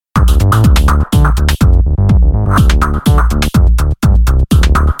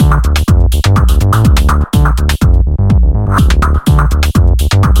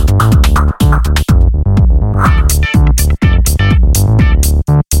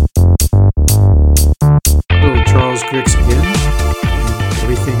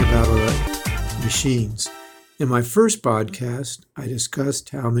machines. In my first podcast, I discussed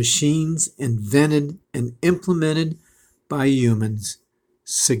how machines invented and implemented by humans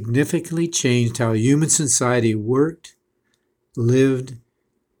significantly changed how human society worked, lived,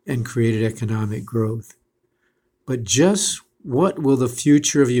 and created economic growth. But just what will the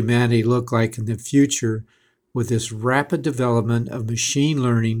future of humanity look like in the future with this rapid development of machine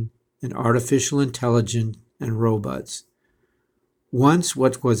learning and artificial intelligence and robots? Once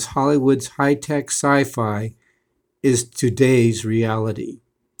what was Hollywood's high-tech sci-fi is today's reality.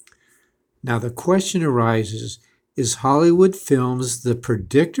 Now the question arises, is Hollywood films the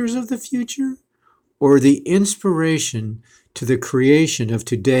predictors of the future or the inspiration to the creation of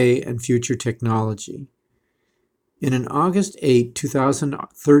today and future technology? In an August 8,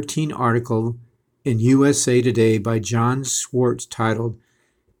 2013 article in USA Today by John Schwartz titled,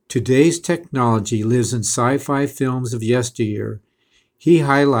 "Today's Technology Lives in Sci-Fi Films of Yesteryear," he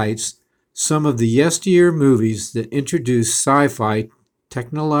highlights some of the yesteryear movies that introduce sci-fi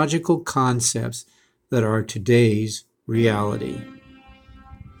technological concepts that are today's reality.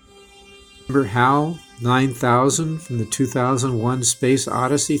 Remember HAL 9000 from the 2001 Space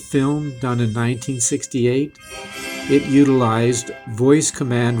Odyssey film done in 1968? It utilized voice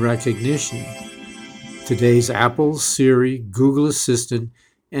command recognition. Today's Apple, Siri, Google Assistant,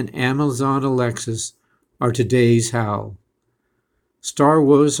 and Amazon Alexa are today's HAL. Star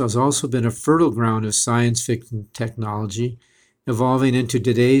Wars has also been a fertile ground of science fiction technology, evolving into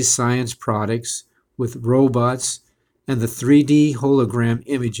today's science products with robots and the 3D hologram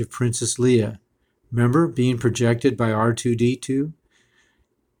image of Princess Leia, remember, being projected by R2-D2?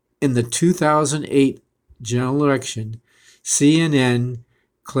 In the 2008 general election, CNN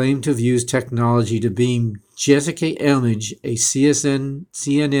claimed to have used technology to beam Jessica Elmage, a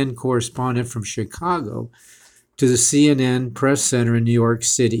CNN correspondent from Chicago, to the CNN Press Center in New York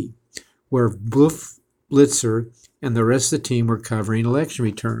City, where Wolf Blitzer and the rest of the team were covering election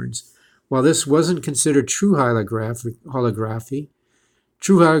returns. While this wasn't considered true holography,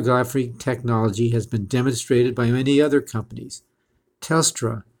 true holographic technology has been demonstrated by many other companies.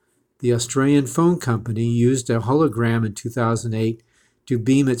 Telstra, the Australian phone company, used a hologram in 2008 to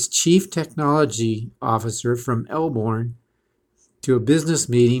beam its chief technology officer from Melbourne to a business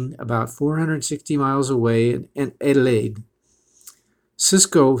meeting about 460 miles away in Adelaide.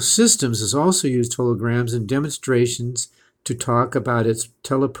 Cisco Systems has also used holograms in demonstrations to talk about its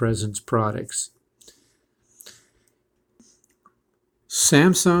telepresence products.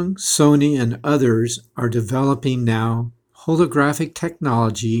 Samsung, Sony, and others are developing now holographic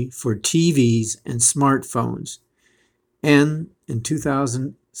technology for TVs and smartphones. And in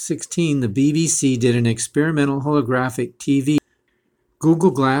 2016, the BBC did an experimental holographic TV.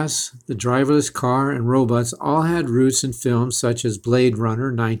 Google Glass, the driverless car, and robots all had roots in films such as Blade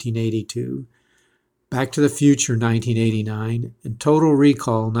Runner 1982, Back to the Future 1989, and Total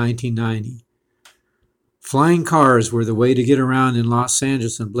Recall 1990. Flying cars were the way to get around in Los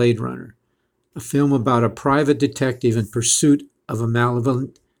Angeles in Blade Runner, a film about a private detective in pursuit of a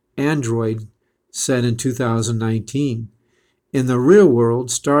malevolent android set in 2019. In the real world,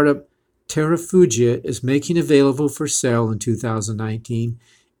 startup Terrafugia is making available for sale in 2019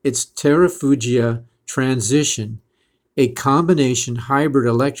 its Terrafugia Transition, a combination hybrid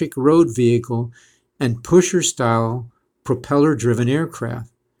electric road vehicle and pusher-style propeller-driven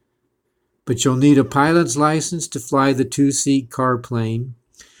aircraft. But you'll need a pilot's license to fly the two-seat car plane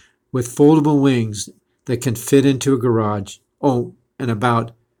with foldable wings that can fit into a garage. Oh, and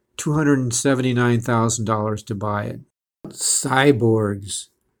about $279,000 to buy it. Cyborgs.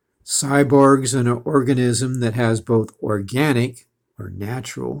 Cyborgs are an organism that has both organic, or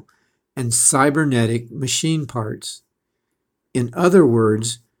natural, and cybernetic machine parts. In other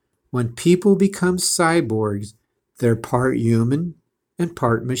words, when people become cyborgs, they're part human and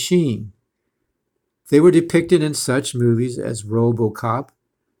part machine. They were depicted in such movies as RoboCop,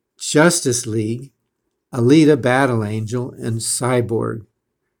 Justice League, Alita Battle Angel, and Cyborg.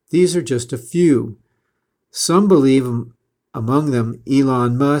 These are just a few. Some believe, among them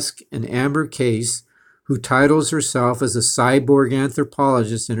Elon Musk and Amber Case, who titles herself as a cyborg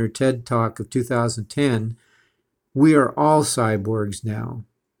anthropologist in her TED Talk of 2010, we are all cyborgs now.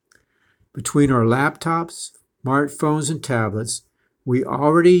 Between our laptops, smartphones, and tablets, we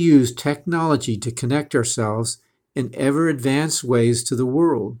already use technology to connect ourselves in ever-advanced ways to the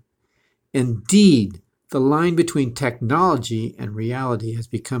world. Indeed, the line between technology and reality has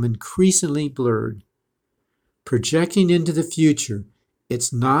become increasingly blurred. Projecting into the future,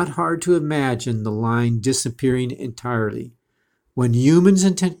 it's not hard to imagine the line disappearing entirely when humans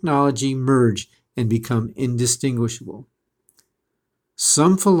and technology merge and become indistinguishable.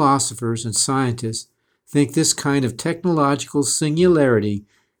 Some philosophers and scientists think this kind of technological singularity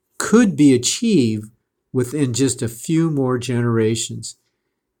could be achieved within just a few more generations.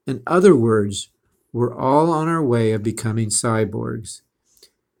 In other words, we're all on our way of becoming cyborgs.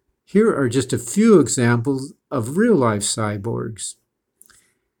 Here are just a few examples of real-life cyborgs.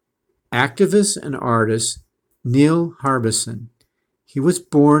 Activist and artist Neil Harbisson. He was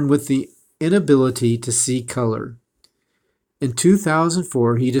born with the inability to see color. In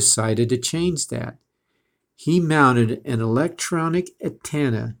 2004, he decided to change that. He mounted an electronic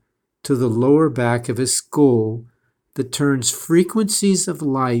antenna to the lower back of his skull that turns frequencies of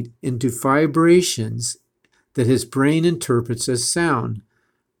light into vibrations that his brain interprets as sound,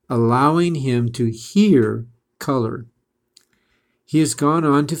 allowing him to hear color. He has gone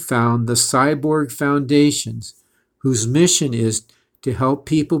on to found the Cyborg Foundations, whose mission is to help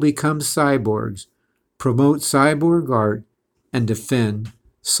people become cyborgs, promote cyborg art, and defend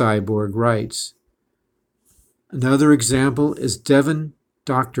cyborg rights. Another example is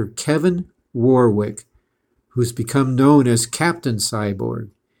Dr. Kevin Warwick, who's become known as Captain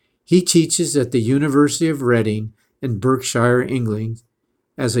Cyborg. He teaches at the University of Reading in Berkshire, England,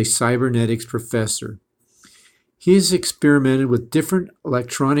 as a cybernetics professor. He has experimented with different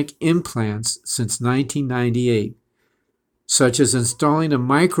electronic implants since 1998, such as installing a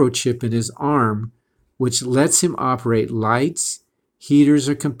microchip in his arm, which lets him operate lights, heaters,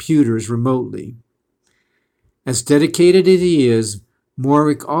 or computers remotely. As dedicated as he is,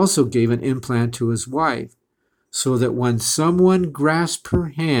 Warwick also gave an implant to his wife, so that when someone grasped her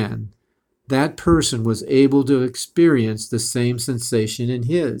hand, that person was able to experience the same sensation in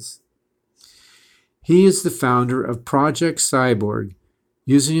his. He is the founder of Project Cyborg,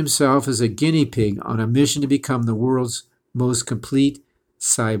 using himself as a guinea pig on a mission to become the world's most complete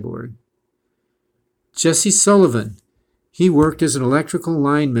cyborg. Jesse Sullivan. He worked as an electrical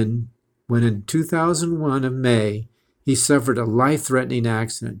lineman when in 2001 of May, he suffered a life-threatening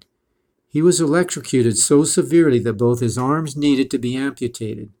accident. He was electrocuted so severely that both his arms needed to be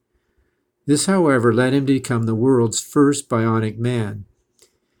amputated. This, however, led him to become the world's first bionic man.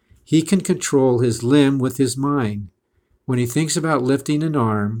 He can control his limb with his mind. When he thinks about lifting an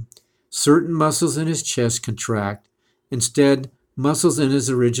arm, certain muscles in his chest contract. Instead, muscles in his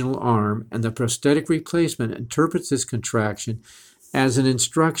original arm and the prosthetic replacement interprets this contraction as an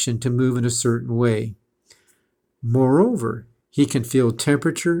instruction to move in a certain way. Moreover, he can feel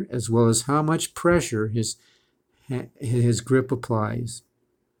temperature as well as how much pressure his grip applies.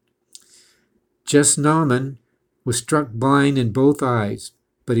 Jess Nauman was struck blind in both eyes,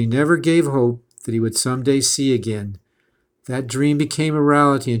 but he never gave hope that he would someday see again. That dream became a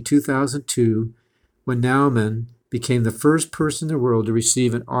reality in 2002 when Nauman became the first person in the world to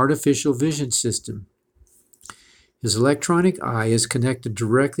receive an artificial vision system. His electronic eye is connected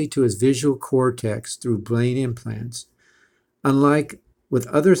directly to his visual cortex through brain implants. Unlike with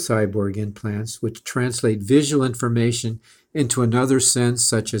other cyborg implants, which translate visual information into another sense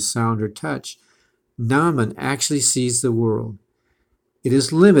such as sound or touch, Nauman actually sees the world. It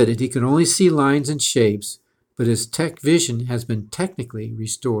is limited. He can only see lines and shapes, but his tech vision has been technically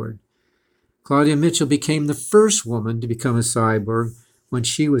restored. Claudia Mitchell became the first woman to become a cyborg when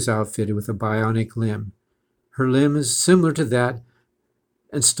she was outfitted with a bionic limb. Her limb is similar to that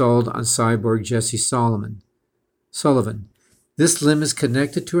installed on cyborg Jesse Sullivan. This limb is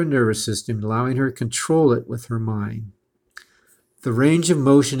connected to her nervous system, allowing her to control it with her mind. The range of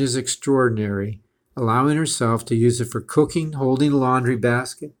motion is extraordinary, allowing herself to use it for cooking, holding a laundry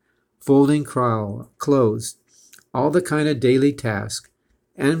basket, folding clothes, all the kind of daily tasks,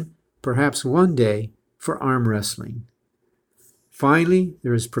 and perhaps one day for arm wrestling. Finally,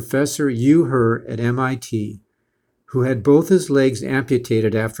 there is Professor Yu He at MIT, who had both his legs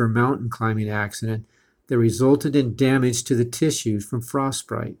amputated after a mountain climbing accident that resulted in damage to the tissues from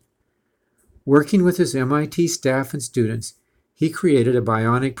frostbite. Working with his MIT staff and students, he created a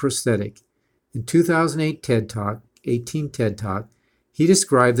bionic prosthetic. In 2018 TED Talk, he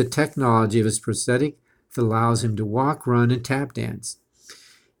described the technology of his prosthetic that allows him to walk, run, and tap dance.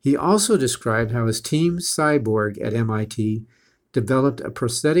 He also described how his team Cyborg at MIT developed a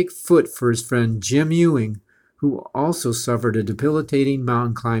prosthetic foot for his friend Jim Ewing, who also suffered a debilitating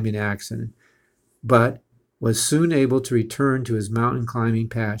mountain climbing accident, but was soon able to return to his mountain climbing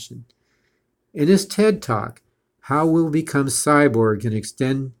passion. In his TED Talk, How We'll Become Cyborg and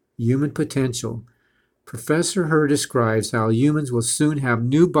Extend Human Potential, Professor He describes how humans will soon have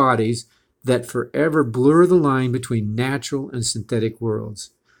new bodies that forever blur the line between natural and synthetic worlds.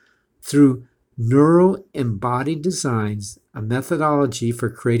 Through neural embodied designs, a methodology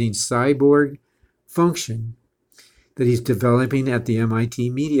for creating cyborg function, that he's developing at the MIT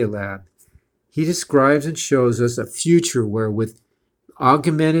Media Lab. He describes and shows us a future where we've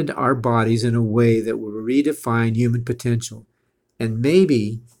augmented our bodies in a way that will redefine human potential and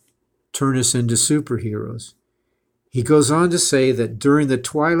maybe turn us into superheroes. He goes on to say that during the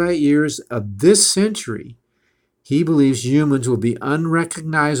twilight years of this century, he believes humans will be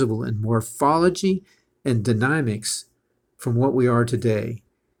unrecognizable in morphology and dynamics from what we are today.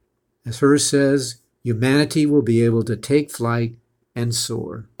 As Hirsch says, humanity will be able to take flight and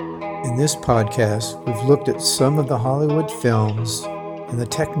soar. In this podcast, we've looked at some of the Hollywood films and the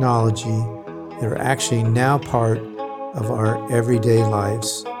technology that are actually now part of our everyday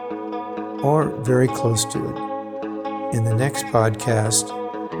lives, or very close to it. In the next podcast,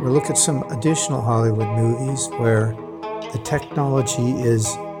 we'll look at some additional Hollywood movies where the technology is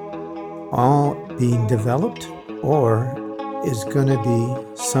all being developed or is going to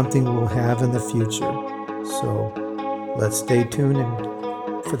be something we'll have in the future. So let's stay tuned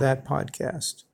for that podcast.